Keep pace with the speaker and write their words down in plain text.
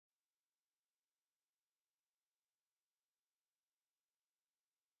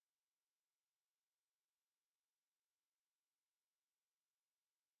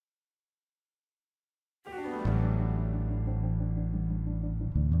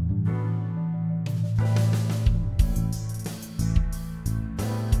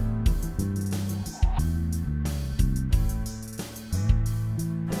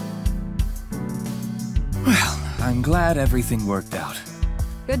I'm glad everything worked out.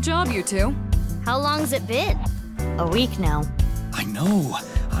 Good job, you two. How long's it been? A week now. I know.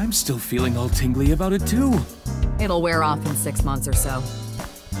 I'm still feeling all tingly about it too. It'll wear off in 6 months or so.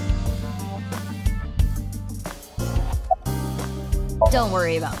 Don't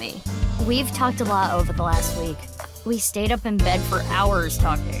worry about me. We've talked a lot over the last week. We stayed up in bed for hours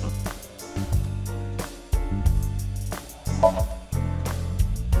talking.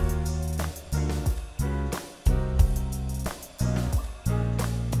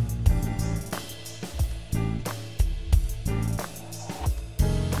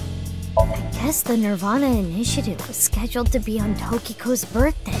 I guess the Nirvana Initiative was scheduled to be on Tokiko's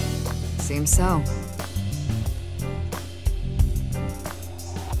birthday. Seems so.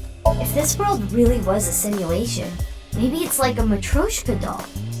 If this world really was a simulation, maybe it's like a Matryoshka doll.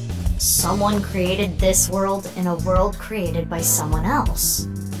 Someone created this world in a world created by someone else.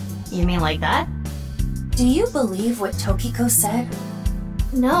 You mean like that? Do you believe what Tokiko said?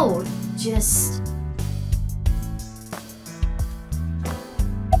 No, just...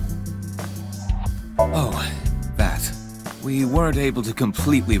 Oh, that. We weren't able to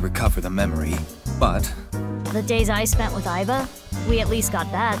completely recover the memory, but... The days I spent with Aiba, we at least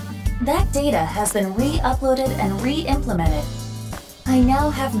got that. That data has been re-uploaded and re-implemented. I now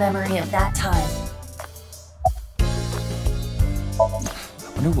have memory of that time.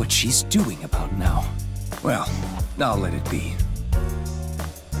 I wonder what she's doing about now. Well, I'll let it be.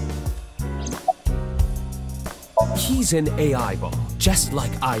 He's an AI ball, just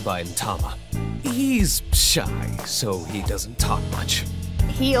like Aiba and Tama. He's shy, so he doesn't talk much.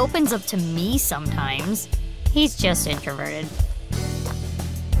 He opens up to me sometimes. He's just introverted.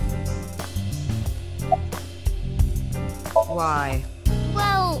 Why?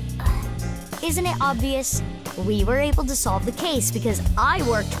 Well, isn't it obvious? We were able to solve the case because I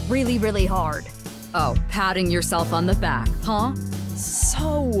worked really, really hard. Oh, patting yourself on the back, huh?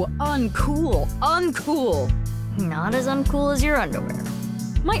 So uncool, uncool. Not as uncool as your underwear.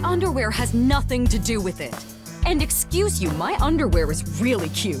 My underwear has nothing to do with it. And excuse you, my underwear is really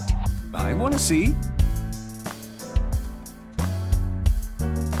cute. I want to see.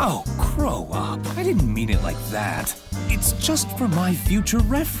 Oh, grow up. I didn't mean it like that. It's just for my future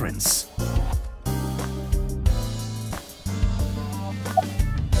reference.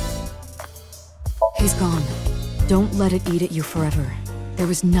 He's gone. Don't let it eat at you forever. There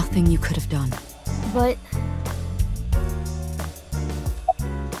was nothing you could have done. But...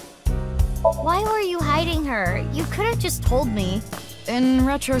 why were you hiding her? You could have just told me. In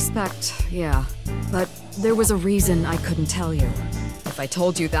retrospect, yeah. But there was a reason I couldn't tell you. If I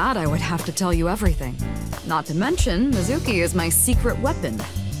told you that, I would have to tell you everything. Not to mention, Mizuki is my secret weapon.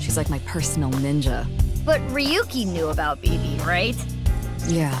 She's like my personal ninja. But Ryuki knew about BB, right?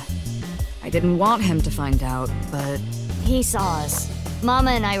 Yeah. I didn't want him to find out, but... He saw us.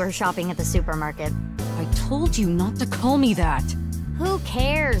 Mama and I were shopping at the supermarket. I told you not to call me that. Who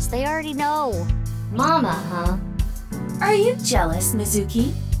cares? They already know. Mama, huh? Are you jealous,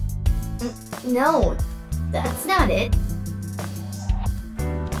 Mizuki? No, that's not it.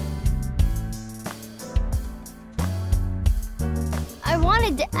 I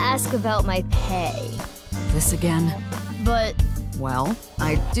wanted to ask about my pay. This again? But... well,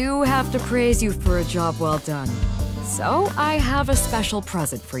 I do have to praise you for a job well done. So, I have a special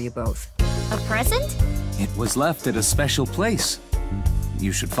present for you both. a present? It was left at a special place.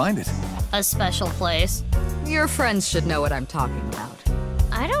 You should find it. A special place? Your friends should know what I'm talking about.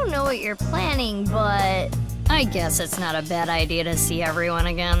 I don't know what you're planning, but... I guess it's not a bad idea to see everyone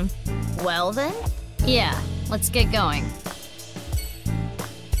again. Well then? Yeah, let's get going.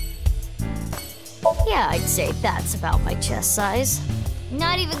 Yeah, I'd say that's about my chest size.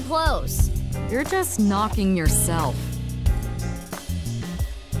 Not even close. You're just knocking yourself.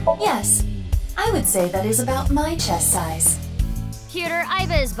 Yes, I would say that is about my chest size. Cuter,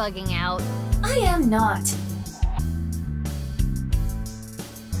 Aiba is bugging out. I am not.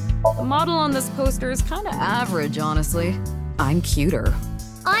 The model on this poster is kinda average, honestly. I'm cuter.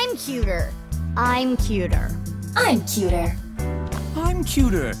 I'm cuter. I'm cuter. I'm cuter. I'm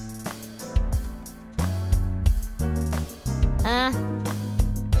cuter.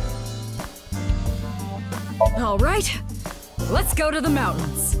 All right, let's go to the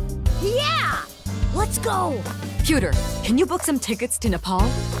mountains. Yeah! Let's go! Cuter, can you book some tickets to Nepal?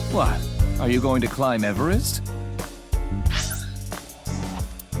 What? Are you going to climb Everest?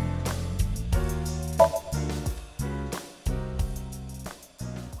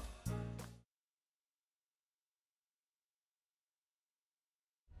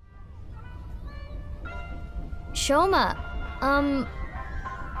 Shoma,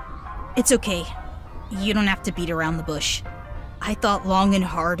 It's okay. You don't have to beat around the bush. I thought long and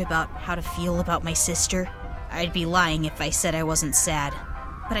hard about how to feel about my sister. I'd be lying if I said I wasn't sad.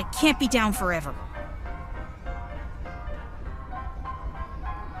 But I can't be down forever.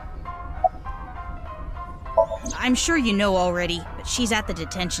 I'm sure you know already, but she's at the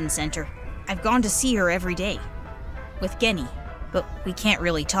detention center. I've gone to see her every day. With Genny, but we can't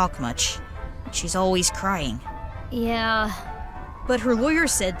really talk much. She's always crying. Yeah. But her lawyer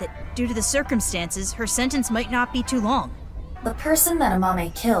said that due to the circumstances, her sentence might not be too long. The person that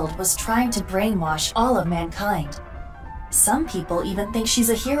Amame killed was trying to brainwash all of mankind. Some people even think she's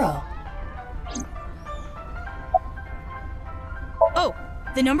a hero. Oh,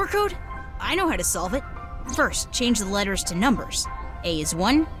 the number code? I know how to solve it. First, change the letters to numbers. A is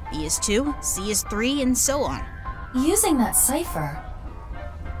 1, B is 2, C is 3, and so on. Using that cipher.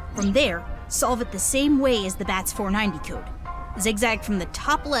 From there, solve it the same way as the BATS 490 code. Zigzag from the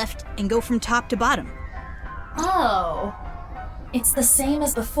top left and go from top to bottom. Oh. It's the same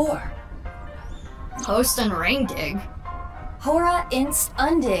as before. Post and ring dig. Hora inst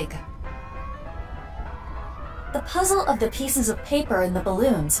undig. The puzzle of the pieces of paper in the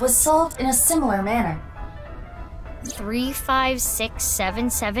balloons was solved in a similar manner. 3, 5, 6, 7,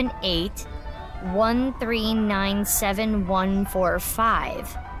 7, 8, 1, 3, 9, 7, 1, 4,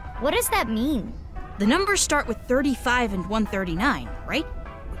 5. What does that mean? The numbers start with 35 and 139, right?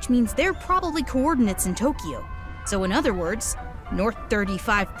 Which means they're probably coordinates in Tokyo. So in other words, north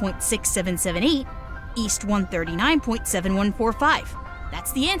 35.6778, east 139.7145.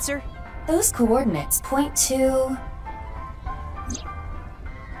 That's the answer. Those coordinates point to...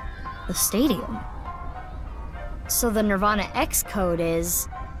 The stadium. So the Nirvana X code is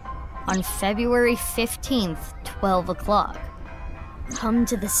on February 15th, 12 o'clock. Come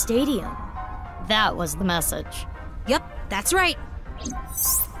to the stadium. That was the message. Yep, that's right.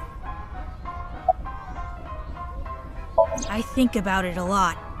 I think about it a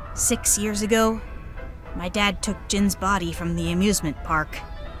lot. 6 years ago, my dad took Jin's body from the amusement park.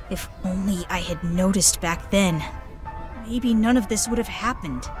 If only I had noticed back then, maybe none of this would have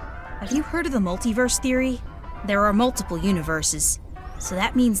happened. Have you heard of the multiverse theory? There are multiple universes, so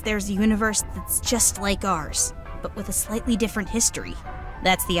that means there's a universe that's just like ours, but with a slightly different history.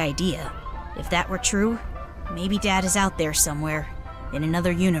 That's the idea. If that were true, maybe Dad is out there somewhere, in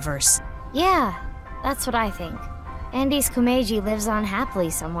another universe. Yeah, that's what I think. Andy's Kumeiji lives on happily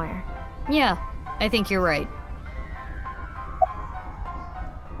somewhere. Yeah, I think you're right.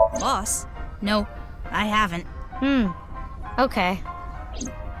 Boss? No, I haven't. Okay.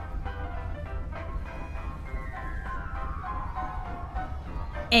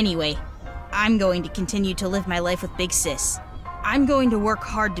 Anyway, I'm going to continue to live my life with Big Sis. I'm going to work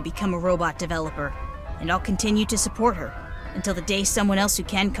hard to become a robot developer, and I'll continue to support her until the day someone else who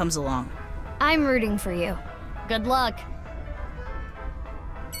can comes along. I'm rooting for you. Good luck.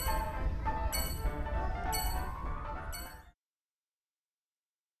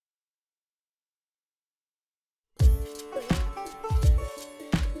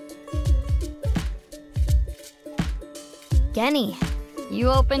 Genny, you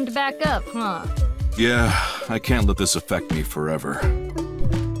opened back up, huh? Yeah, I can't let this affect me forever.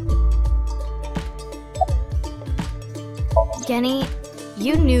 Genny,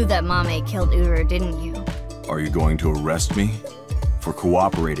 you knew that Mame killed Uru, didn't you? Are you going to arrest me? For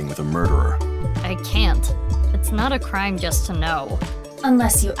cooperating with a murderer? I can't. It's not a crime just to know.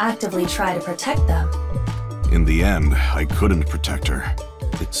 Unless you actively try to protect them. In the end, I couldn't protect her.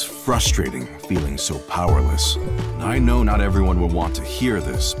 It's frustrating feeling so powerless. I know not everyone will want to hear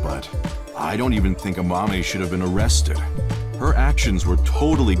this, but I don't even think Amame should have been arrested. Her actions were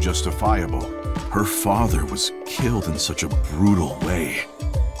totally justifiable. Her father was killed in such a brutal way.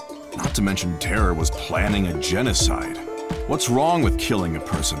 Not to mention Terror was planning a genocide. What's wrong with killing a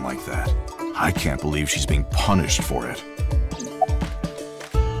person like that? I can't believe she's being punished for it.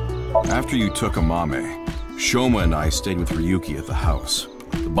 After you took Amame, Shoma and I stayed with Ryuki at the house.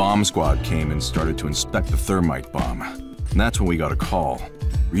 The bomb squad came and started to inspect the thermite bomb. And that's when we got a call.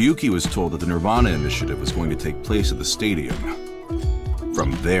 Ryuki was told that the Nirvana Initiative was going to take place at the stadium.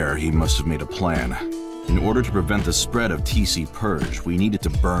 From there, he must have made a plan. In order to prevent the spread of TC Purge, we needed to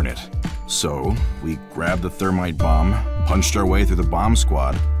burn it. So, we grabbed the thermite bomb, punched our way through the bomb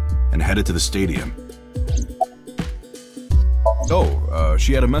squad, and headed to the stadium. Oh,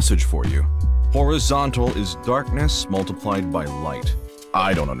 she had a message for you. Horizontal is darkness multiplied by light.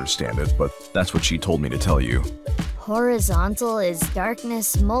 I don't understand it, but that's what she told me to tell you. Horizontal is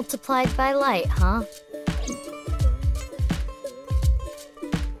darkness multiplied by light, huh?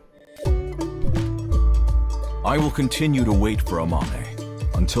 I will continue to wait for Amame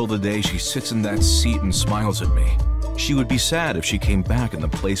until the day she sits in that seat and smiles at me. She would be sad if she came back and the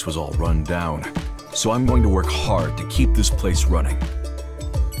place was all run down. So I'm going to work hard to keep this place running.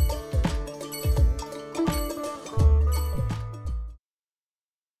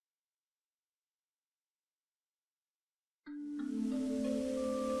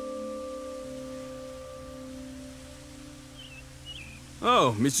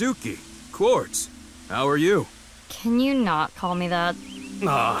 Oh, Mizuki. Quartz. How are you? Can you not call me that?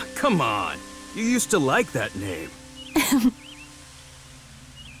 Ah, come on. You used to like that name.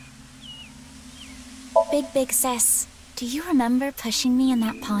 Big sis, do you remember pushing me in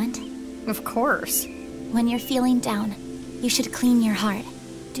that pond? Of course. When you're feeling down, you should clean your heart.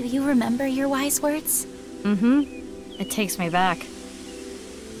 Do you remember your wise words? Mm-hmm. It takes me back.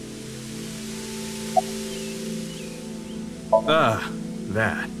 Ah,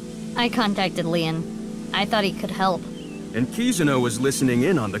 that. I contacted Leon. I thought he could help. And Kizuno was listening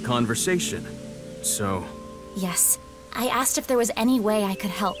in on the conversation. So... Yes. I asked if there was any way I could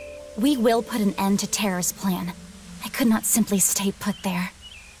help. We will put an end to Terror's plan. I could not simply stay put there.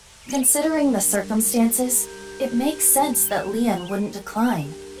 Considering the circumstances, it makes sense that Leon wouldn't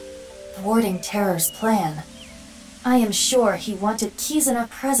decline. Thwarting Terror's plan. I am sure he wanted Kizuna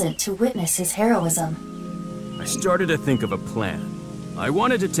present to witness his heroism. I started to think of a plan. I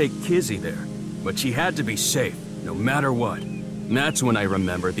wanted to take Kizzy there, but she had to be safe, no matter what. And that's when I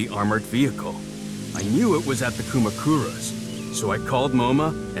remembered the armored vehicle. I knew it was at the Kumakura's, so I called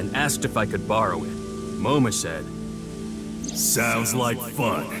Moma and asked if I could borrow it. Moma said, "Sounds like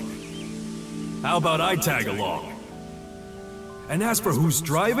fun. How about I tag along? And as for who's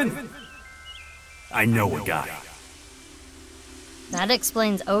driving, I know a guy." That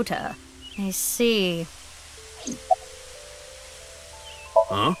explains Ota. I see.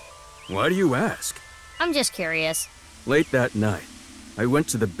 Huh? Why do you ask? I'm just curious. Late that night, I went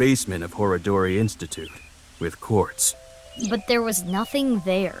to the basement of Horodori Institute with Quartz. But there was nothing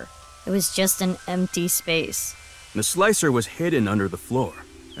there. It was just an empty space. The slicer was hidden under the floor,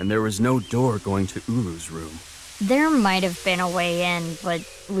 and there was no door going to Uru's room. There might have been a way in, but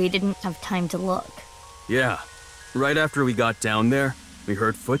we didn't have time to look. Yeah. Right after we got down there, we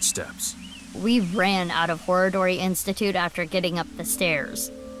heard footsteps. We ran out of Horodori Institute after getting up the stairs.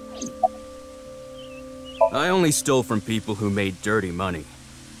 I only stole from people who made dirty money,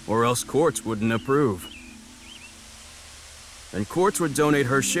 or else Quartz wouldn't approve. And Quartz would donate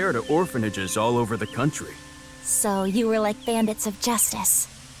her share to orphanages all over the country. So you were like bandits of justice.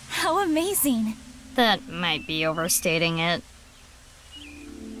 How amazing! That might be overstating it.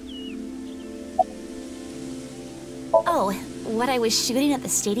 Oh, what I was shooting at the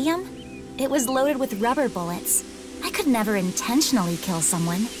stadium? It was loaded with rubber bullets. I could never intentionally kill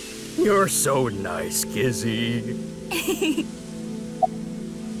someone. You're so nice, Kizzy.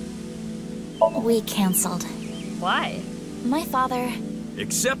 We canceled. Why? My father...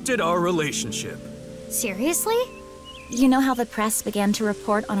 accepted our relationship. Seriously? You know how the press began to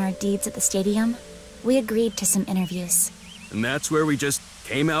report on our deeds at the stadium? We agreed to some interviews. And that's where we just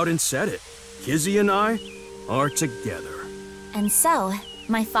came out and said it. Kizzy and I are together. And so,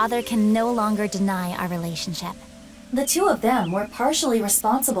 my father can no longer deny our relationship. The two of them were partially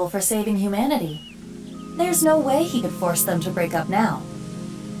responsible for saving humanity. There's no way he could force them to break up now.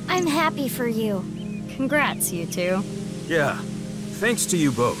 I'm happy for you. Congrats, you two. Yeah, thanks to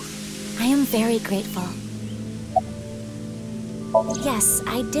you both. I am very grateful. Yes,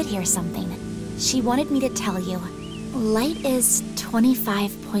 I did hear something. She wanted me to tell you. Light is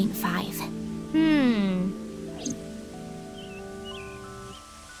 25.5.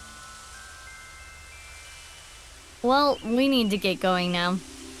 Well, we need to get going now.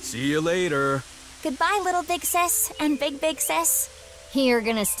 See you later. Goodbye, little big sis and big sis. You're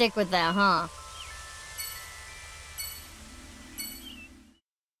gonna stick with that, huh?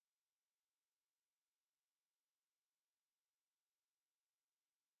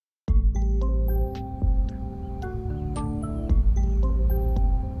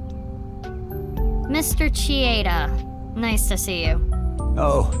 Mr. Chieda, nice to see you.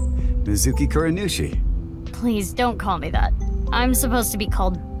 Oh, Mizuki Kuranushi. Please don't call me that. I'm supposed to be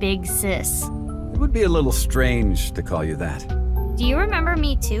called Big Sis. It would be a little strange to call you that. Do you remember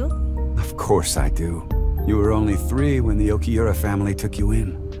me too? Of course I do. You were only 3 when the Okiura family took you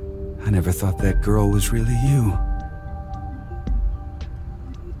in. I never thought that girl was really you.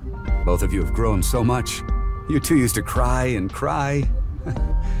 Both of you have grown so much. You two used to cry and cry.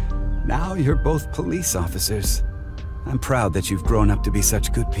 Now you're both police officers. I'm proud that you've grown up to be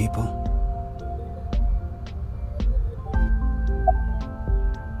such good people.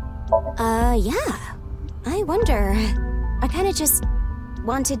 Yeah. I wonder... I kinda just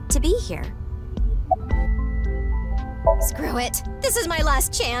wanted to be here. Screw it. This is my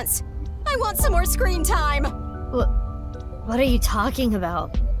last chance. I want some more screen time. What are you talking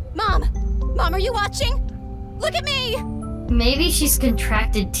about? Mom! Mom, are you watching? Look at me! Maybe she's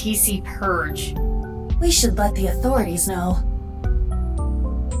contracted TC Purge. We should let the authorities know.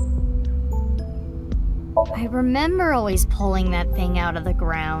 I remember always pulling that thing out of the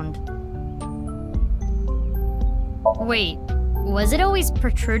ground. Wait, was it always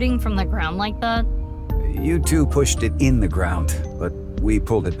protruding from the ground like that? You two pushed it in the ground, but we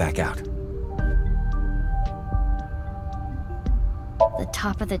pulled it back out. The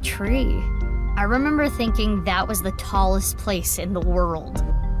top of the tree. I remember thinking that was the tallest place in the world.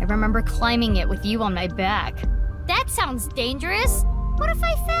 I remember climbing it with you on my back. That sounds dangerous. What if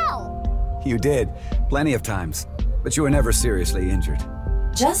I fell? You did, plenty of times, but you were never seriously injured.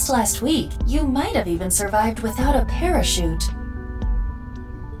 Just last week, you might have even survived without a parachute.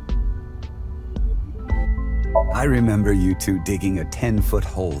 I remember you two digging a 10-foot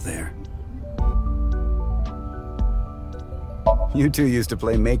hole there. You two used to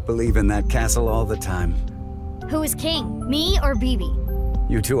play make-believe in that castle all the time. Who is king, me or Bibi?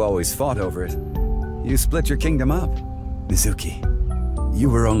 You two always fought over it. You split your kingdom up. Mizuki, you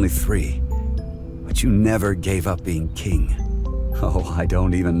were only 3, but you never gave up being king. Oh, I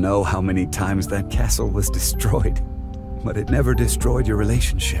don't even know how many times that castle was destroyed. But it never destroyed your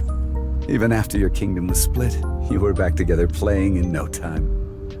relationship. Even after your kingdom was split, you were back together playing in no time.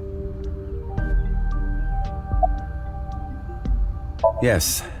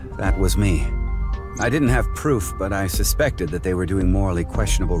 Yes, that was me. I didn't have proof, but I suspected that they were doing morally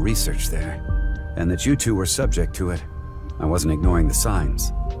questionable research there, and that you two were subject to it. I wasn't ignoring the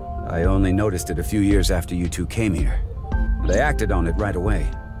signs. I only noticed it a few years after you two came here. They acted on it right away.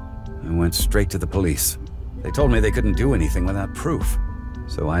 I went straight to the police. They told me they couldn't do anything without proof.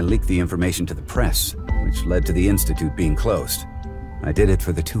 So I leaked the information to the press, which led to the Institute being closed. I did it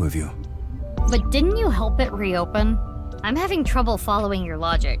for the two of you. But didn't you help it reopen? I'm having trouble following your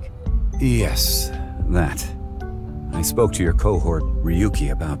logic. Yes, that. I spoke to your cohort,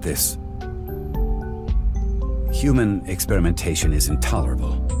 Ryuki, about this. Human experimentation is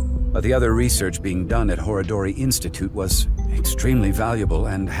intolerable, but the other research being done at Horodori Institute was extremely valuable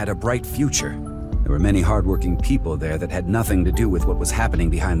and had a bright future. There were many hardworking people there that had nothing to do with what was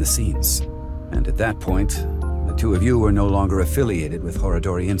happening behind the scenes. And at that point, the two of you were no longer affiliated with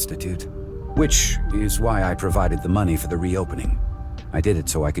Horodori Institute. Which is why I provided the money for the reopening. I did it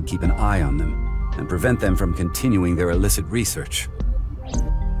so I could keep an eye on them and prevent them from continuing their illicit research.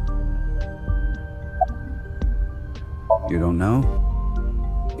 You don't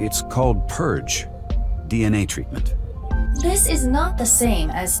know? It's called Purge. DNA treatment. This is not the same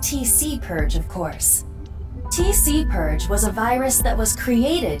as TC Purge, of course. TC Purge was a virus that was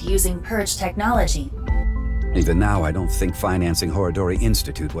created using Purge technology. Even now, I don't think financing Horodori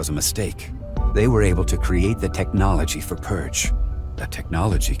Institute was a mistake. They were able to create the technology for Purge. That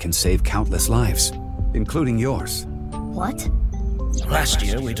technology can save countless lives, including yours. What? Last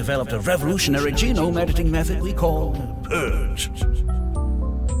year, we developed a revolutionary genome editing method we call Purge.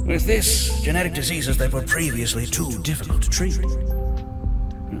 With this, genetic diseases that were previously too difficult to treat.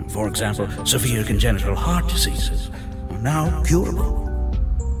 For example, severe congenital heart diseases are now curable.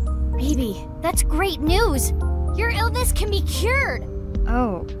 Baby, that's great news! Your illness can be cured!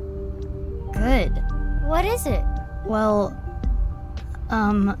 Oh, good. What is it? Well,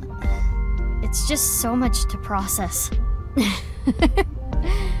 it's just so much to process.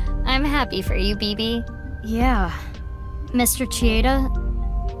 I'm happy for you, Bibi. Yeah. Mr. Chieda,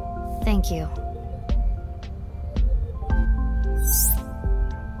 thank you.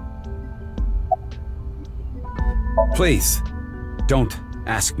 Please, don't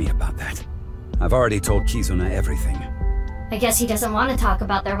ask me about that. I've already told Kizuna everything. I guess he doesn't want to talk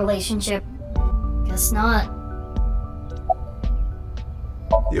about their relationship. Guess not.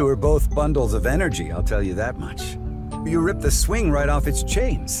 You were both bundles of energy, I'll tell you that much. You ripped the swing right off its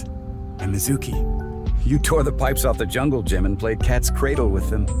chains. And Mizuki, you tore the pipes off the jungle gym and played cat's cradle with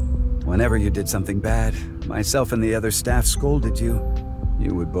them. Whenever you did something bad, myself and the other staff scolded you.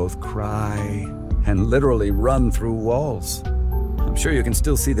 You would both cry and literally run through walls. I'm sure you can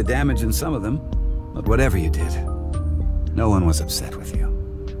still see the damage in some of them, but whatever you did, no one was upset with you.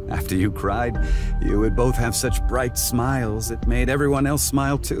 After you cried, you would both have such bright smiles it made everyone else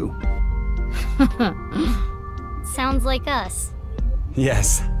smile too. Sounds like us.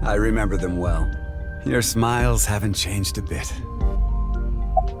 Yes, I remember them well. Your smiles haven't changed a bit.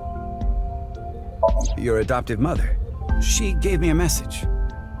 Your adoptive mother, she gave me a message.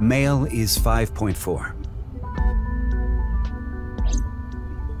 Male is 5.4.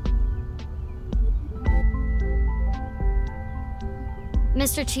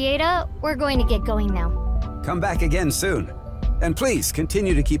 Mr. Chieda, we're going to get going now. Come back again soon. And please,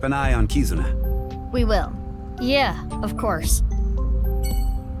 continue to keep an eye on Kizuna. We will. Yeah, of course.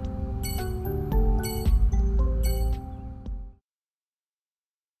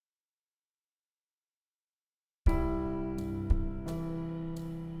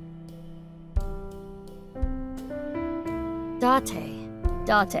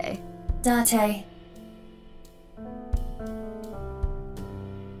 Date.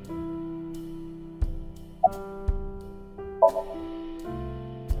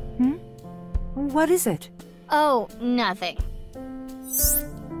 What is it? Oh, nothing.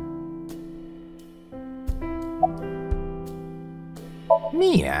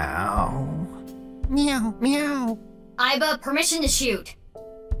 Meow. Meow, meow. Aiba, permission to shoot.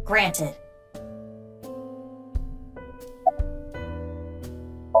 Granted.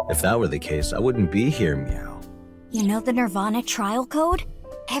 If that were the case, I wouldn't be here, Meow. You know the Nirvana trial code?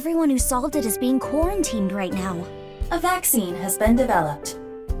 Everyone who solved it is being quarantined right now. A vaccine has been developed.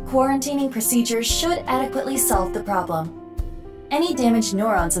 Quarantining procedures should adequately solve the problem. Any damaged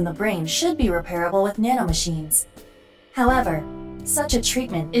neurons in the brain should be repairable with nanomachines. However, such a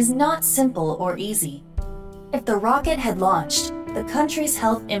treatment is not simple or easy. If the rocket had launched, the country's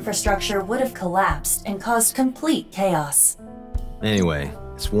health infrastructure would have collapsed and caused complete chaos. Anyway,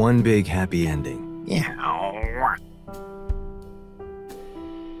 it's one big happy ending. Meow.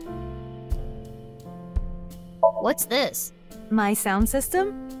 What's this? My sound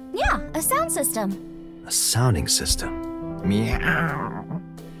system? Yeah, a sound system. A sounding system. Meow.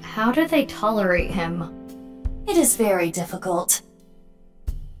 How do they tolerate him? It is very difficult.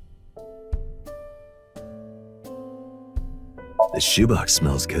 The shoebox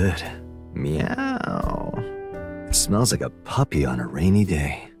smells good. Meow. It smells like a puppy on a rainy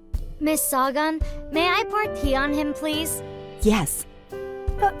day. Miss Sagan, may I pour tea on him, please? Yes.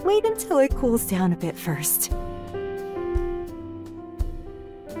 But wait until it cools down a bit first.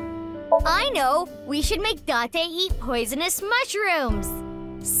 I know! We should make Date eat poisonous mushrooms!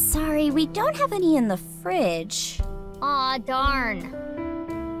 Sorry, we don't have any in the fridge. Aw, darn.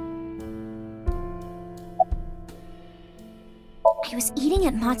 I was eating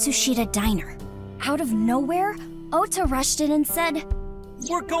at Matsushita Diner. Out of nowhere, Ota rushed in and said,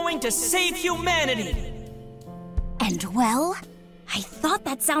 "We're going to save humanity!" And well, I thought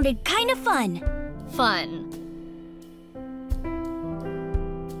that sounded kind of fun. Fun.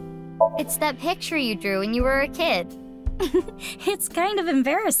 It's that picture you drew when you were a kid. It's kind of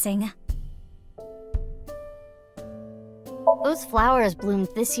embarrassing. Those flowers bloomed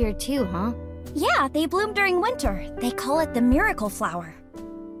this year too, huh? Yeah, they bloom during winter. They call it the miracle flower.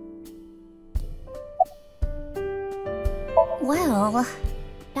 Well,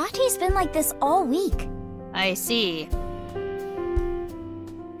 Date's been like this all week. I see.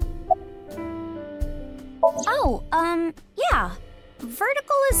 Oh, yeah.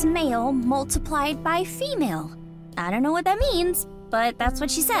 Vertical is male multiplied by female. I don't know what that means, but that's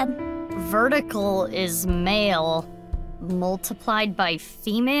what she said. Vertical is male multiplied by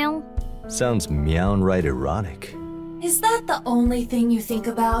female? Sounds meow-right erotic. Is that the only thing you think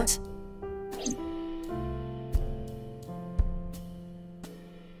about?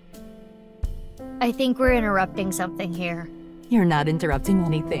 I think we're interrupting something here. You're not interrupting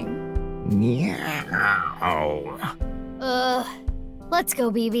anything. Meow. Let's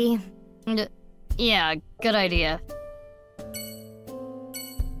go, BB. Yeah, good idea.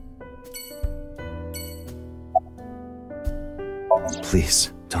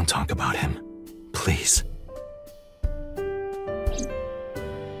 Please, don't talk about him. Please.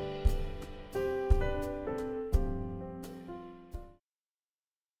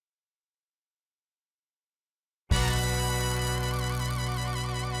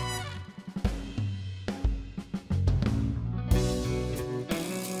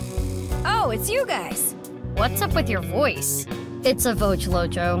 Oh, it's you guys. What's up with your voice? It's a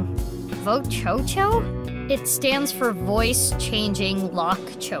Vochlojo. Vochocho? It stands for Voice Changing Lock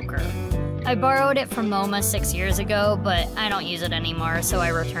Choker. I borrowed it from MoMA 6 years ago, but I don't use it anymore, so I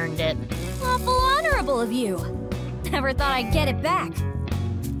returned it. Awful honorable of you. Never thought I'd get it back.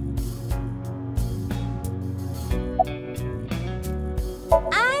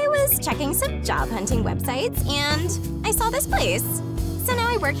 I was checking some job hunting websites and I saw this place. So now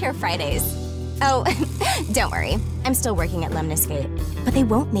I work here Fridays. Oh, don't worry. I'm still working at Lemniscape, but they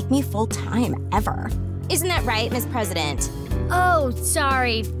won't make me full-time ever. Isn't that right, Miss President? Oh,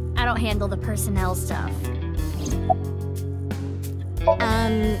 sorry. I don't handle the personnel stuff.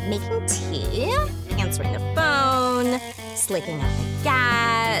 Making tea, answering the phone, slicking up the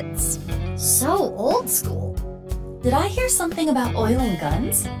gats. So old school. Did I hear something about oiling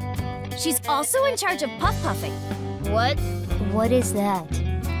guns? She's also in charge of puff-puffing. What? What is that?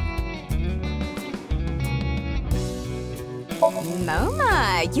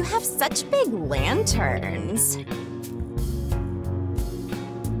 Moma, you have such big lanterns.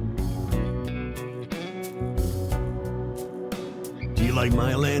 Do you like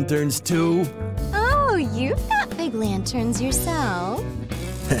my lanterns too? Oh, you've got big lanterns yourself.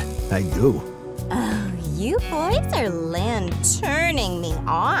 I do. Oh, you boys are lanterning me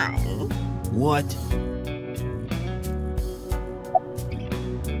on. What?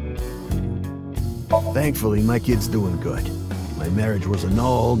 Thankfully, my kid's doing good. My marriage was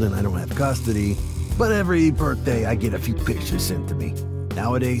annulled and I don't have custody, but every birthday I get a few pictures sent to me.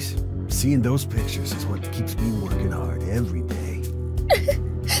 Nowadays, seeing those pictures is what keeps me working hard every day.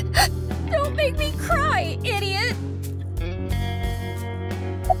 Don't make me cry, idiot!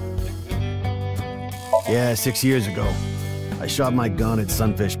 Yeah, 6 years ago, I shot my gun at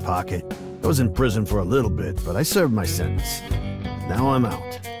Sunfish Pocket. I was in prison for a little bit, but I served my sentence. Now I'm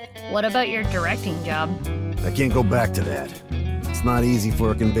out. What about your directing job? I can't go back to that. It's not easy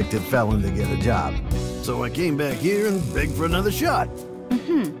for a convicted felon to get a job. So I came back here and begged for another shot.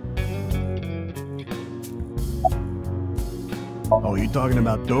 Oh, you talking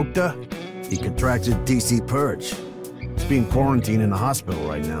about Dokta? He contracted TC Purge. He's being quarantined in a hospital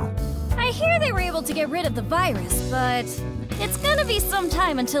right now. I hear they were able to get rid of the virus, but it's gonna be some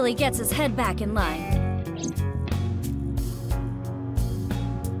time until he gets his head back in line.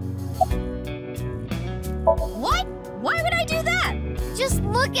 What? Why would I do that? Just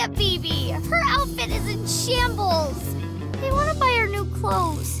look at Bibi. Her outfit is in shambles. I want to buy her new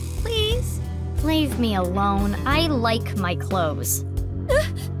clothes, please. Leave me alone. I like my clothes.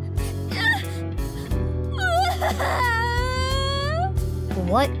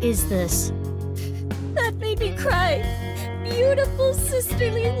 What is this? That made me cry. Beautiful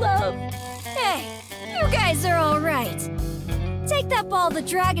sisterly love. Hey, you guys are all right. Take that ball the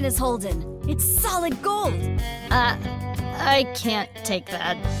dragon is holding. It's solid gold. I can't take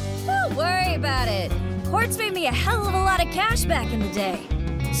that. Don't worry about it. Quartz made me a hell of a lot of cash back in the day.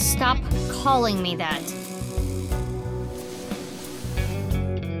 Stop calling me that.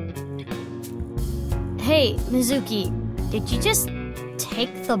 Hey, Mizuki, did you just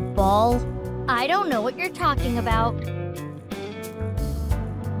take the ball? I don't know what you're talking about.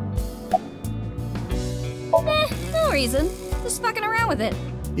 No reason. Just fucking around with it.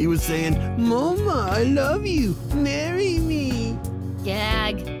 He was saying, Mama, I love you. Marry me.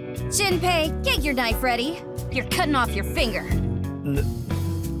 Gag. Jinpei, get your knife ready. You're cutting off your finger.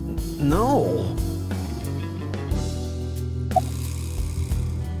 No.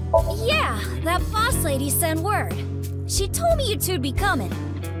 Yeah, that boss lady sent word. She told me you two'd be coming.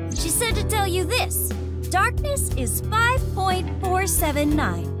 She said to tell you this. Darkness is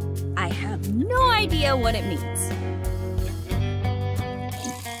 5.479. I have no idea what it means.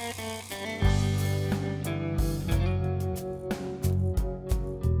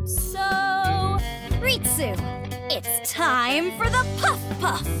 So, Ritsu, it's time for the Puff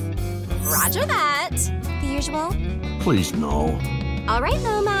Puff. Roger that. The usual? Please, no. All right,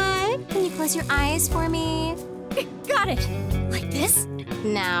 Moma. Can you close your eyes for me? Got it. Like this?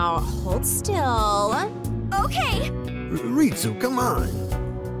 Now, hold still. Okay. Ritsu, come on.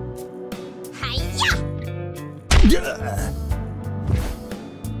 Hiya!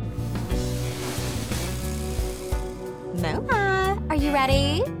 Moma, are you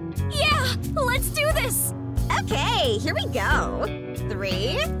ready? Yeah, let's do this. Okay, here we go.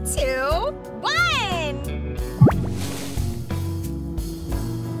 3, 2, 1.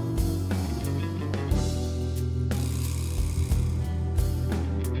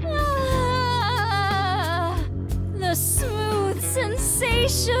 The smooth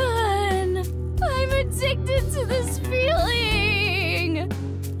sensation! I'm addicted to this feeling!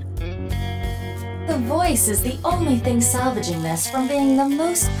 The voice is the only thing salvaging this from being the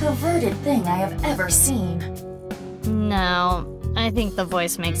most perverted thing I have ever seen. No, I think the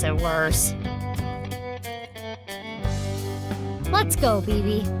voice makes it worse. Let's go,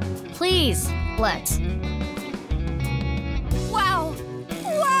 Bibi. Please, let's. Wow!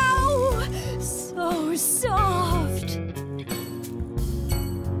 Wow! So soft!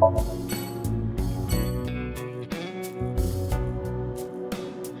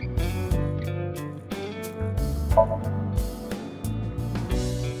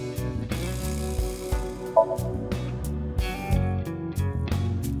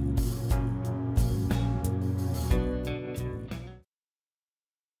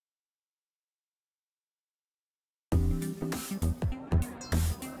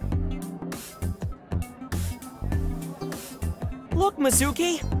 Look,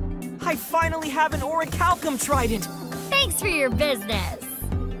 Mizuki! I finally have an orichalcum trident! Thanks for your business.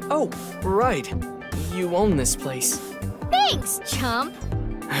 Oh, right. You own this place. Thanks, chump.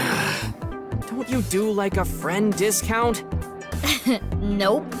 Don't you do like a friend discount?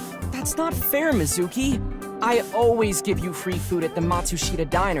 Nope. That's not fair, Mizuki. I always give you free food at the Matsushita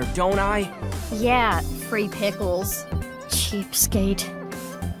Diner, don't I? Yeah, free pickles. Cheapskate.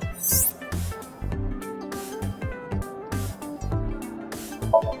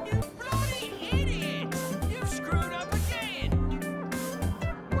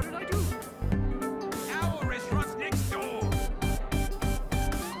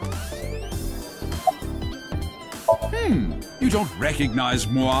 You don't recognize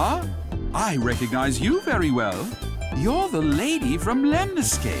moi? I recognize you very well. You're the lady from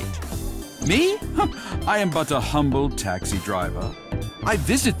Lemniscate. Me? I am but a humble taxi driver. I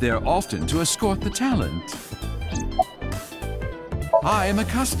visit there often to escort the talent. I am a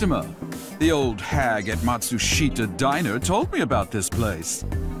customer. The old hag at Matsushita Diner told me about this place.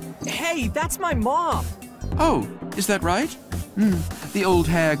 Hey, that's my mom! Oh, is that right? The old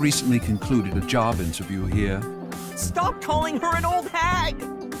hag recently concluded a job interview here. Stop calling her an old hag!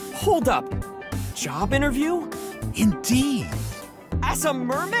 Hold up. Job interview? Indeed. As a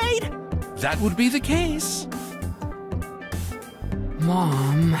mermaid? That would be the case.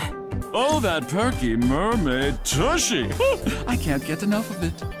 Mom. Oh, that perky mermaid tushy. I can't get enough of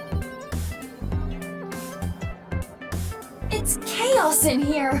it. It's chaos in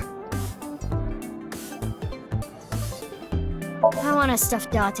here. I want to stuff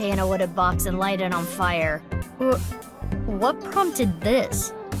Date in a wooden box and light it on fire. What prompted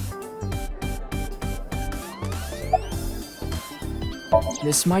this?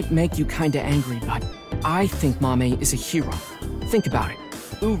 This might make you kinda angry, but I think Mame is a hero. Think about it.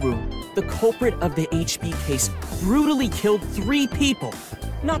 Uru, the culprit of the HB case, brutally killed 3 people.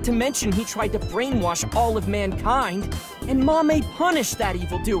 Not to mention he tried to brainwash all of mankind, and Mame punished that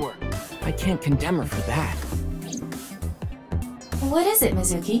evildoer. I can't condemn her for that. What is it,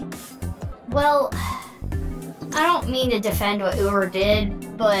 Mizuki? Well, I don't mean to defend what Uru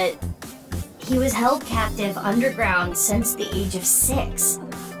did, but he was held captive underground since the age of 6.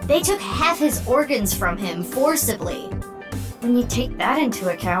 They took half his organs from him forcibly. When you take that into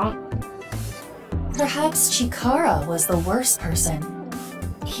account... Perhaps Chikara was the worst person.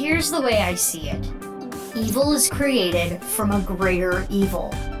 Here's the way I see it. Evil is created from a greater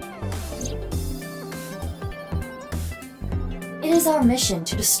evil. It is our mission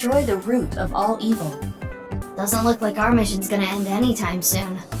to destroy the root of all evil. Doesn't look like our mission's gonna end anytime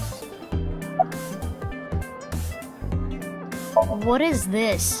soon. What is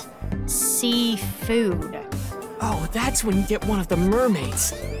this? Seafood. Oh, that's when you get one of the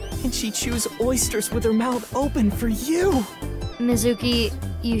mermaids. And she chews oysters with her mouth open for you. Mizuki,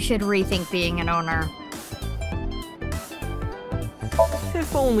 you should rethink being an owner.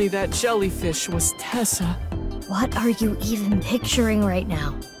 If only that jellyfish was Tessa. What are you even picturing right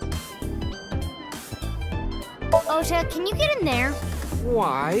now? Ota, can you get in there?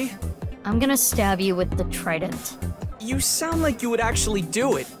 Why? I'm gonna stab you with the trident. You sound like you would actually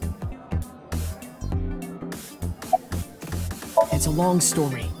do it. It's a long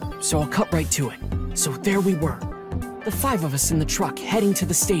story, so I'll cut right to it. So there we were. The 5 of us in the truck heading to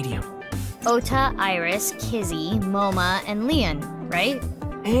the stadium. Ota, Iris, Kizzy, Moma, and Leon, right?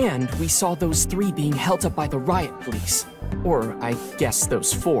 And we saw those 3 being held up by the riot police. Or, I guess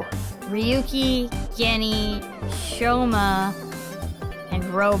those 4. Ryuki, Genny, Shoma, and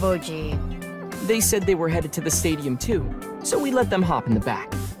Roboji. They said they were headed to the stadium too, so we let them hop in the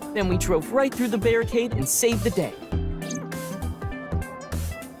back. Then we drove right through the barricade and saved the day.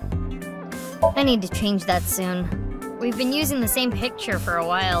 I need to change that soon. We've been using the same picture for a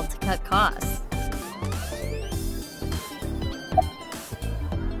while to cut costs.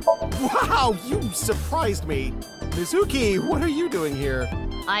 Wow, you surprised me! Mizuki, what are you doing here?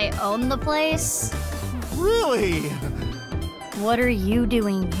 I own the place? Really? What are you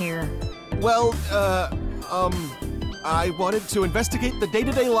doing here? Well, I wanted to investigate the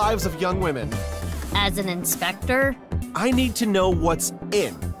day-to-day lives of young women. As an inspector? I need to know what's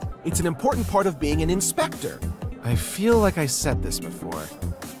in. It's an important part of being an inspector. I feel like I said this before.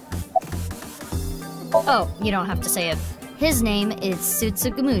 Oh, you don't have to say it. His name is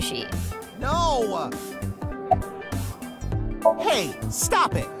Tsutsugamushi. No! Hey,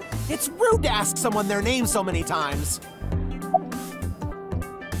 stop it! It's rude to ask someone their name so many times.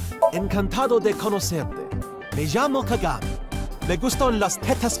 Encantado de conocerte. Me llamo Kagami. Me gustan las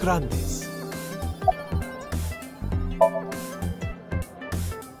tetas grandes.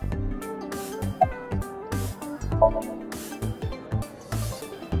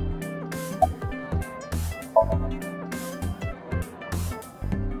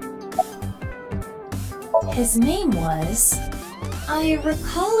 his name was... I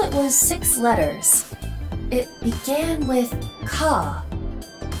recall it was 6 letters. It began with Ka.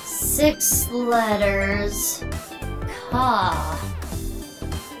 6 letters. Ka.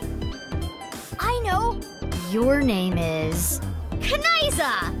 I know! Your name is...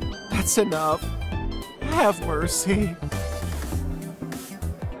 Kanaiza! That's enough. Have mercy.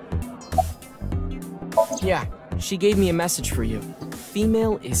 Yeah, she gave me a message for you.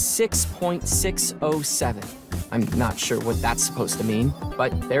 Female is 6.607. I'm not sure what that's supposed to mean,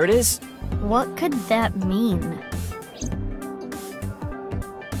 but there it is. What could that mean?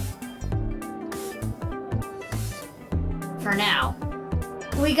 For now.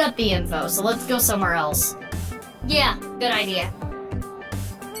 We got the info, so let's go somewhere else. Yeah, good idea.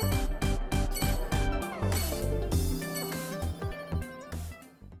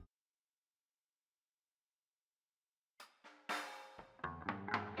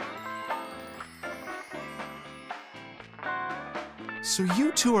 So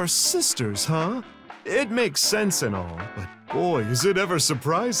you two are sisters, huh? It makes sense and all, but boy, is it ever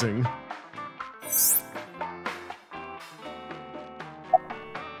surprising.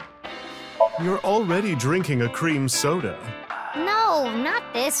 You're already drinking a cream soda. No, not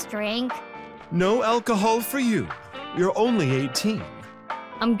this drink. No alcohol for you. You're only 18.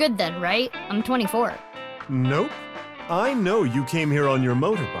 I'm good then, right? I'm 24. Nope. I know you came here on your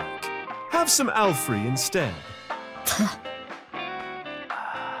motorbike. Have some Alfrey instead.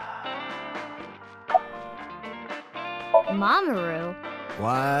 Mamoru?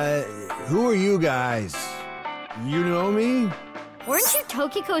 What? Who are you guys? You know me? Weren't you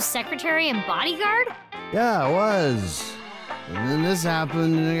Tokiko's secretary and bodyguard? Yeah, I was. And then this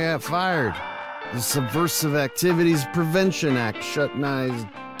happened and I got fired. The Subversive Activities Prevention Act shut Nyes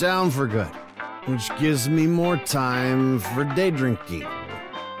down for good, which gives me more time for day drinking.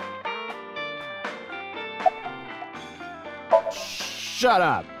 Shut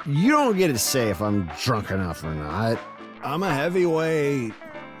up! You don't get to say if I'm drunk enough or not. I'm a heavyweight.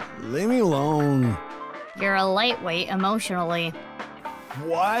 Leave me alone. You're a lightweight emotionally.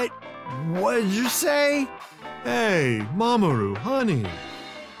 What? What did you say? Hey, Mamoru, honey.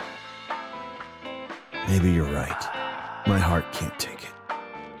 Maybe you're right. My heart can't take it.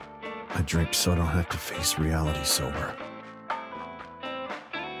 I drink so I don't have to face reality sober.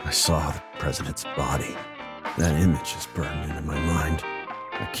 I saw the president's body. That image is burned into my mind.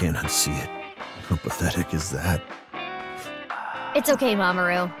 I can't unsee it. How pathetic is that? It's okay,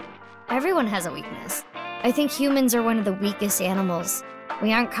 Mamoru. Everyone has a weakness. I think humans are one of the weakest animals.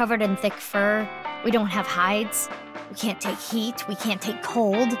 We aren't covered in thick fur. We don't have hides. We can't take heat. We can't take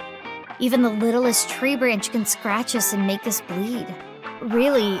cold. Even the littlest tree branch can scratch us and make us bleed.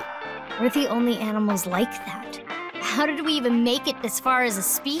 Really, we're the only animals like that. How did we even make it this far as a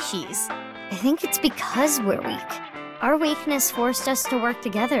species? I think it's because we're weak. Our weakness forced us to work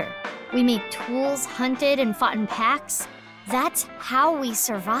together. We made tools, hunted, and fought in packs. That's how we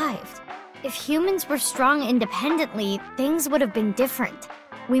survived. If humans were strong independently, things would have been different.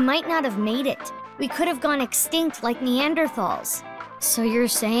 We might not have made it. We could have gone extinct like Neanderthals. So you're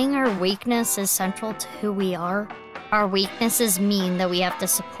saying our weakness is central to who we are? Our weaknesses mean that we have to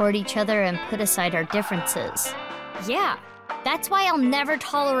support each other and put aside our differences. Yeah, that's why I'll never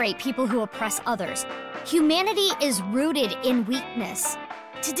tolerate people who oppress others. Humanity is rooted in weakness.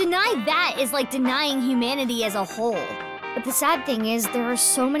 To deny that is like denying humanity as a whole. But the sad thing is, there are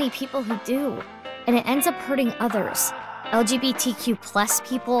so many people who do, and it ends up hurting others. LGBTQ+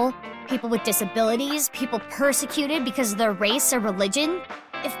 people, people with disabilities, people persecuted because of their race or religion.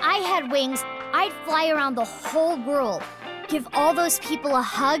 If I had wings, I'd fly around the whole world, give all those people a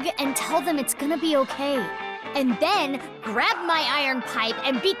hug and tell them it's gonna be okay. And then grab my iron pipe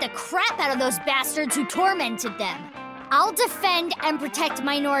and beat the crap out of those bastards who tormented them. I'll defend and protect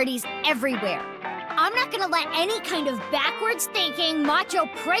minorities everywhere. I'm not gonna let any kind of backwards thinking, macho,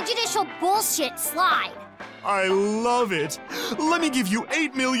 prejudicial bullshit slide. I love it. Let me give you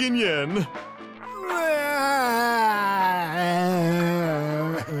 8 million yen.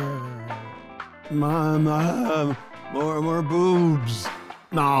 Mom, more boobs.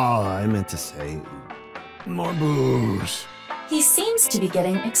 No, I meant to say more boobs. He seems to be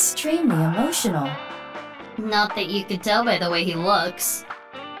getting extremely emotional. Not that you could tell by the way he looks.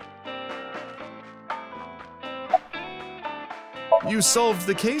 You solved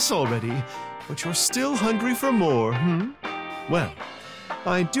the case already, but you're still hungry for more, hmm? Well,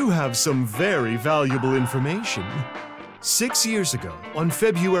 I do have some very valuable information. 6 years ago, on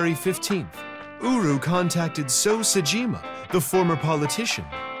February 15th, Uru contacted So Sajima, the former politician.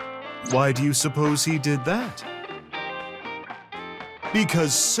 Why do you suppose he did that?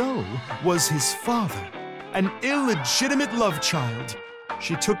 Because So was his father. an illegitimate love child.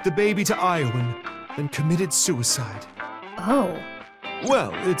 She took the baby to Iowa, then committed suicide. Oh.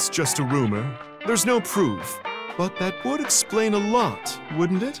 Well, it's just a rumor. There's no proof. But that would explain a lot,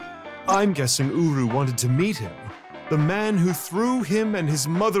 wouldn't it? I'm guessing Uru wanted to meet him. The man who threw him and his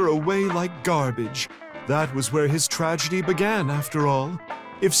mother away like garbage. That was where his tragedy began, after all.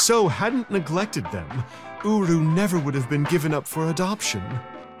 If So hadn't neglected them, Uru never would have been given up for adoption.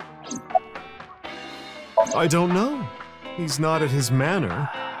 I don't know. He's not at his manor.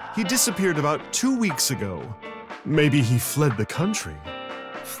 He disappeared about 2 weeks ago. Maybe he fled the country.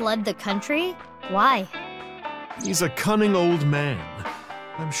 Fled the country? Why? He's a cunning old man.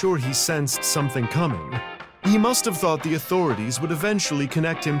 I'm sure he sensed something coming. He must have thought the authorities would eventually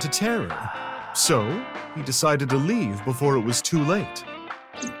connect him to terror. So, he decided to leave before it was too late.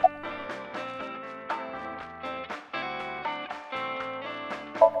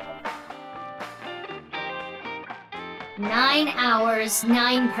 "9 hours,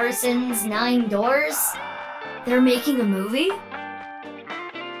 9 persons, 9 doors? They're making a movie?"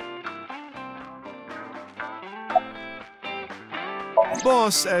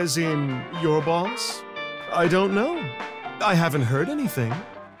 Boss as in your boss? I don't know. I haven't heard anything.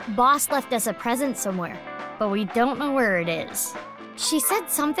 Boss left us a present somewhere, but we don't know where it is. She said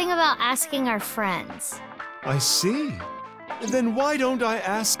something about asking our friends. I see. Then why don't I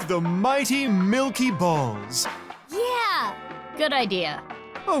ask the mighty Milky Balls? Yeah! Good idea.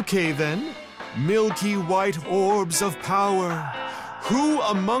 Okay then. Milky white orbs of power. Who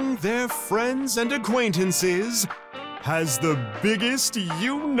among their friends and acquaintances has the biggest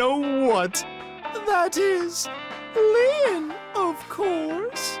you-know-what? That is, Lian, of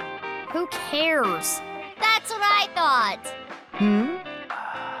course. Who cares? That's what I thought.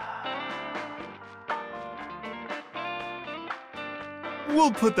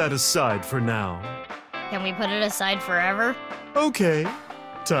 We'll put that aside for now. Can we put it aside forever? Okay,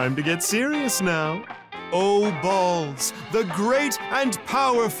 time to get serious now. Oh, Balls, the great and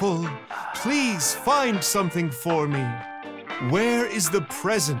powerful, please find something for me. Where is the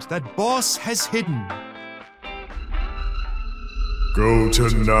present that Boss has hidden? Go to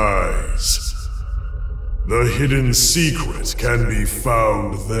Nyes. The hidden secret can be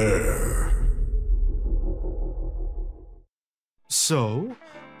found there. So,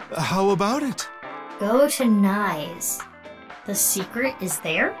 how about it? Go to Nyes. The secret is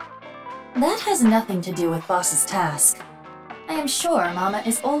there? That has nothing to do with Boss's task. I am sure Mama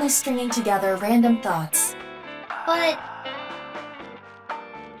is only stringing together random thoughts. But...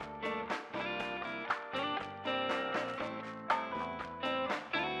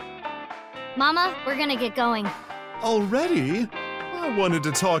 Mama, we're gonna get going. Already? I wanted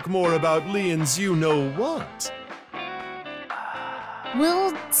to talk more about Lian's you-know-what.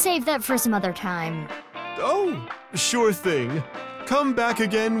 We'll save that for some other time. Oh, sure thing. Come back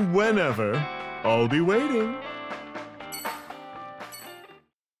again whenever. I'll be waiting.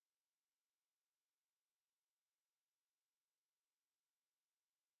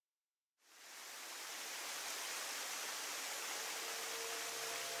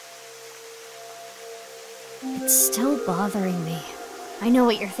 It's still bothering me. I know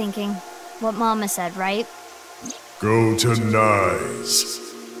what you're thinking. What Mama said, right? Go to Nyes.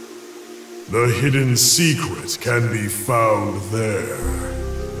 The hidden secret can be found there.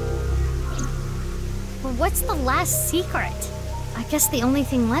 Well, what's the last secret? I guess the only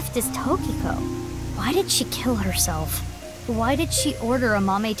thing left is Tokiko. Why did she kill herself? Why did she order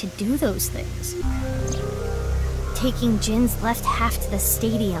Amame to do those things? Taking Jin's left half to the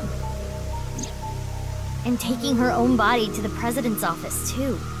stadium. And taking her own body to the president's office,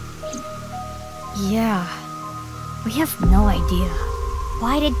 too. Yeah. We have no idea.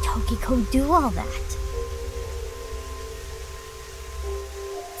 Why did Tokiko do all that?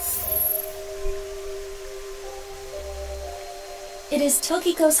 It is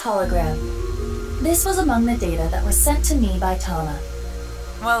Tokiko's hologram. This was among the data that was sent to me by Tama.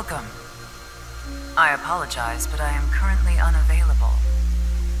 Welcome. I apologize, but I am currently unavailable.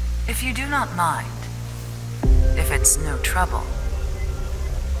 If you do not mind, if it's no trouble,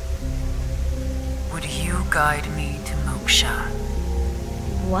 would you guide me to Moksha?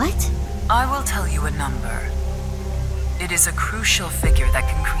 What? I will tell you a number. It is a crucial figure that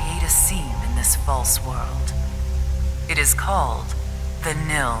can create a scene in this false world. It is called the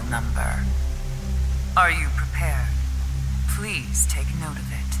nil number. Are you prepared? Please take note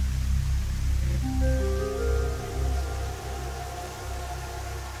of it.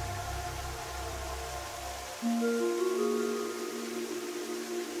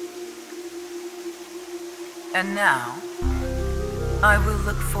 And now, I will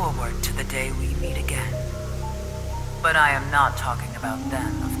look forward to the day we meet again. But I am not talking about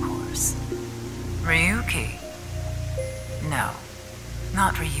them, of course. Ryuki? No,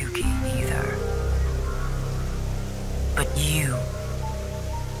 not Ryuki either. But you.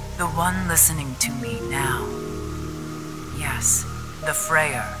 The one listening to me now. Yes, the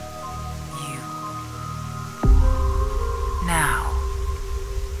Freyer. You. Now.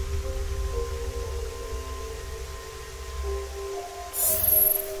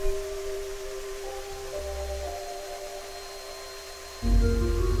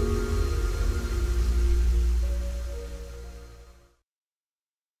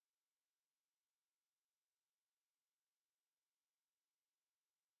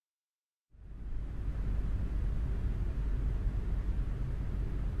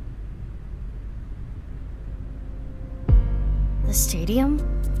 The stadium?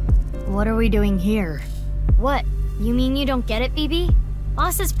 What are we doing here? What? You mean you don't get it, BB?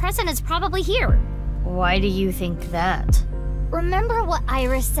 Boss's present is probably here. Why do you think that? Remember what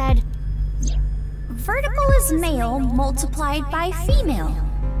Iris said? Vertical is male multiplied by female.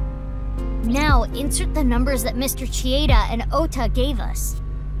 Now, insert the numbers that Mr. Chieda and Ota gave us.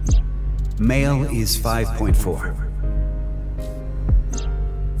 Male is 5.4.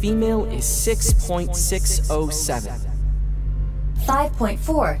 Female is 6.607.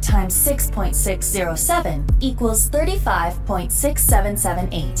 5.4 times 6.607 equals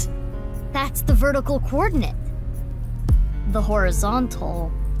 35.6778. That's the vertical coordinate. The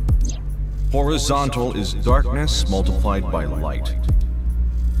horizontal... Horizontal is darkness multiplied by light.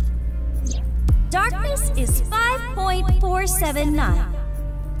 Darkness is 5.479.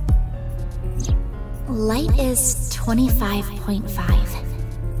 Light is 25.5.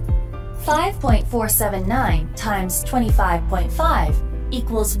 5.479 times 25.5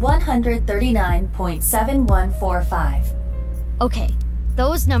 equals 139.7145. Okay,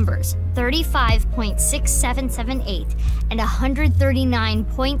 those numbers, 35.6778 and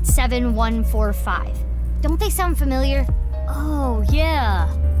 139.7145. Don't they sound familiar? Oh, yeah.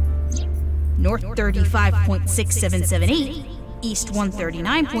 North 35.6778, East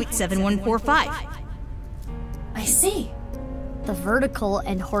 139.7145. I see. The vertical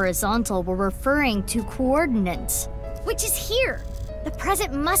and horizontal were referring to coordinates, which is here. The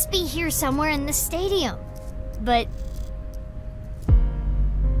present must be here somewhere in the stadium. But...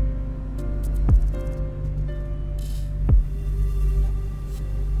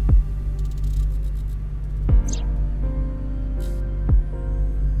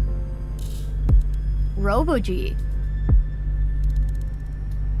 Robo-G.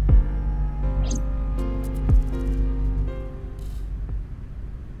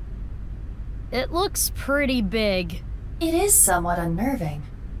 It looks pretty big. It is somewhat unnerving.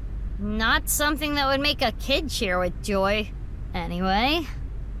 Not something that would make a kid cheer with joy. Anyway.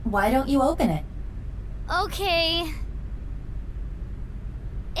 Why don't you open it? Okay.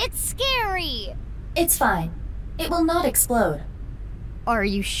 It's scary! It's fine. It will not explode. Are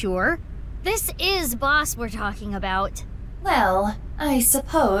you sure? This is Boss we're talking about. Well, I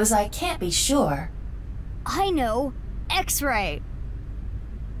suppose I can't be sure. I know. X-ray.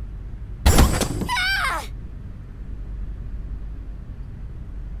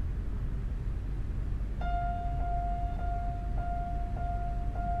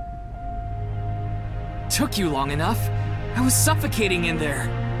 Took you long enough. I was suffocating in there.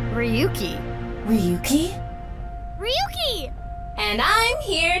 Ryuki. Ryuki? Ryuki! And I'm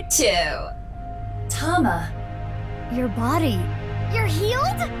here too. Tama. Your body. You're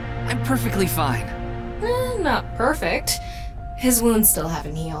healed? I'm perfectly fine. Not perfect. His wounds still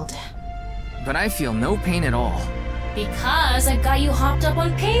haven't healed. But I feel no pain at all. Because I've got you hopped up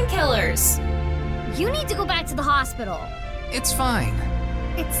on painkillers. You need to go back to the hospital. It's fine.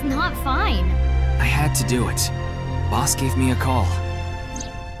 It's not fine. I had to do it. Boss gave me a call.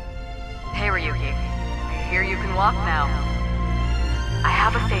 Hey, Ryuki. I hear you can walk now. I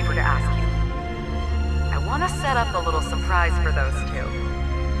have a favor to ask you. I want to set up a little surprise for those two.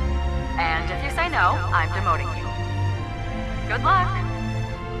 And if you say no, I'm demoting you. Good luck!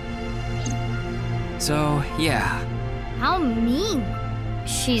 So, yeah. How mean.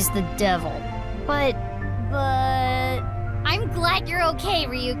 She's the devil. But... I'm glad you're okay,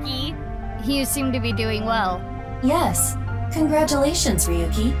 Ryuki. You seem to be doing well. Yes. Congratulations,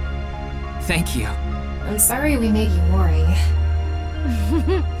 Ryuki. Thank you. I'm sorry we made you worry.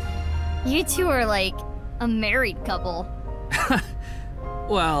 You two are like a married couple.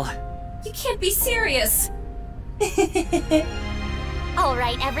 Well... You can't be serious! All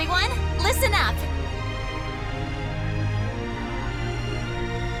right, everyone, listen up!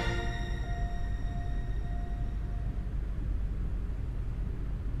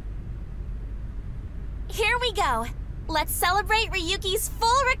 Here we go. Let's celebrate Ryuki's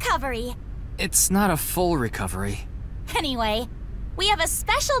full recovery. It's not a full recovery. Anyway, we have a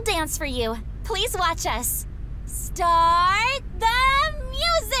special dance for you. Please watch us. Start the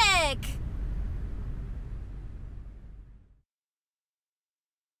music!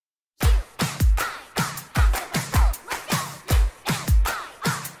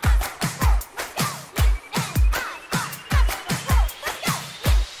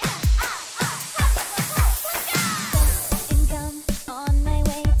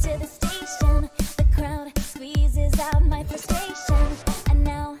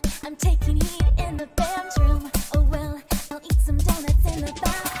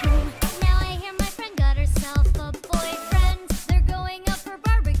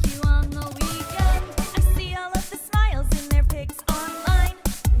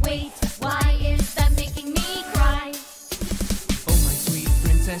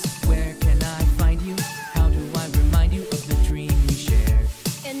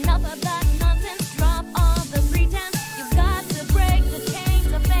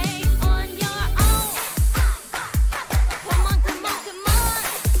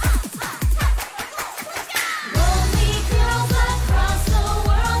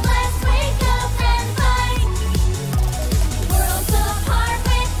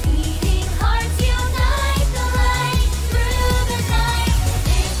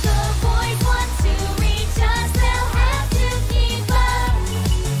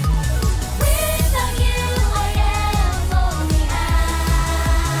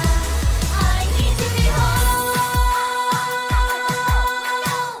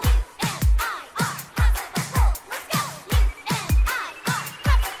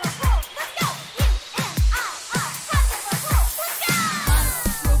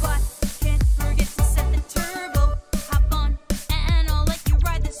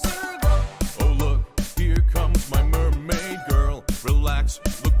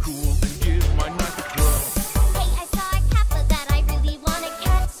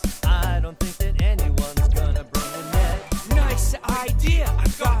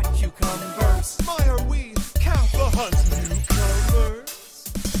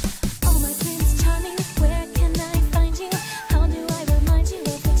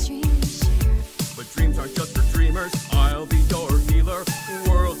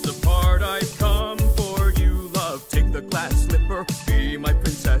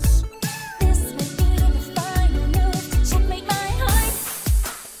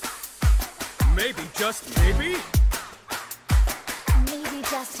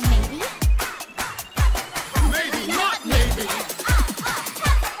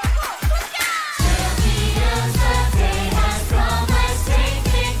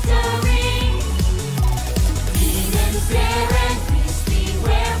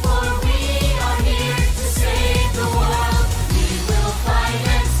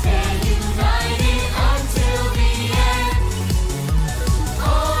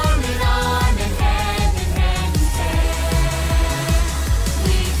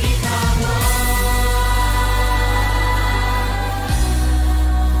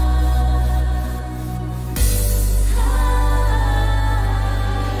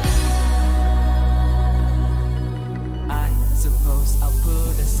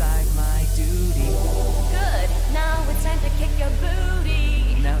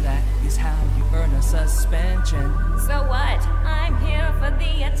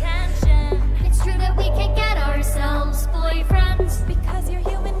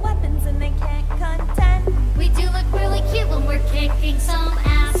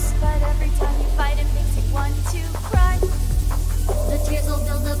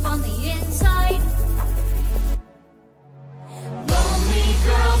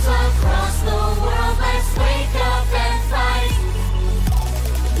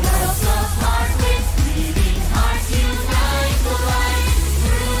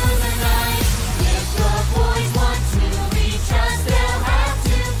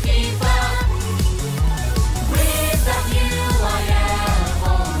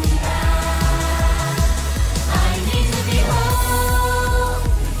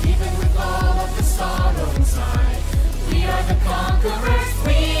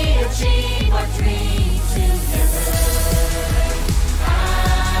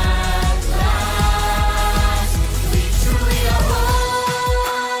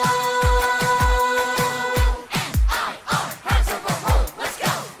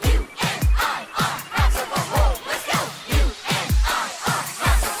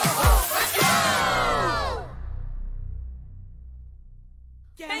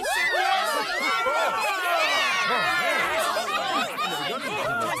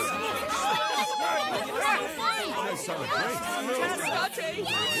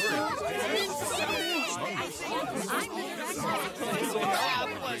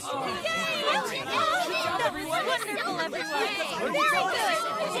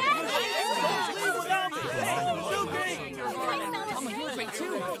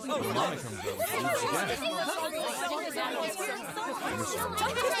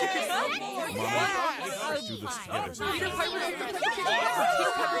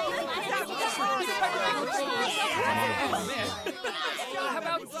 How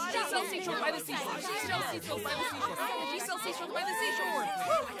about she sells seashore by the seashore? She sells seashore by the seashore. She sells seashore by the seashore.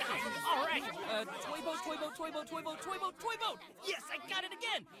 All right. Toy boat, toy boat, toy boat, toy boat, toy boat, toy boat. Yes, I got it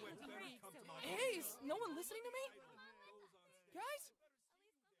again. Hey, is no one listening to me? Guys?